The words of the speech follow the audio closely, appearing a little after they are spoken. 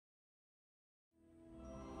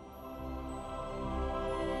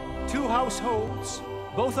Two households,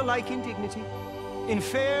 both alike in dignity, in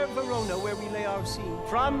fair Verona where we lay our scene.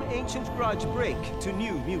 From ancient grudge break to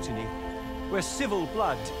new mutiny, where civil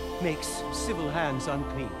blood makes civil hands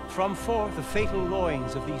unclean. From forth the fatal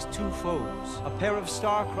loins of these two foes, a pair of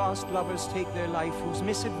star-crossed lovers take their life, whose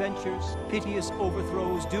misadventures, piteous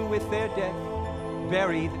overthrows, do with their death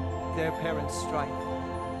bury their parents' strife.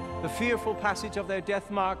 The fearful passage of their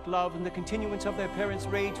death-marked love and the continuance of their parents'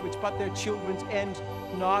 rage, which but their children's end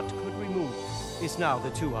naught could remove, is now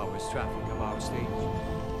the 2 hours' traffic of our stage.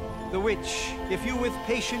 The which, if you with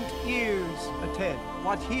patient ears attend,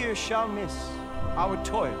 what here shall miss, our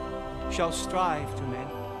toil shall strive to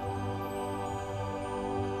mend.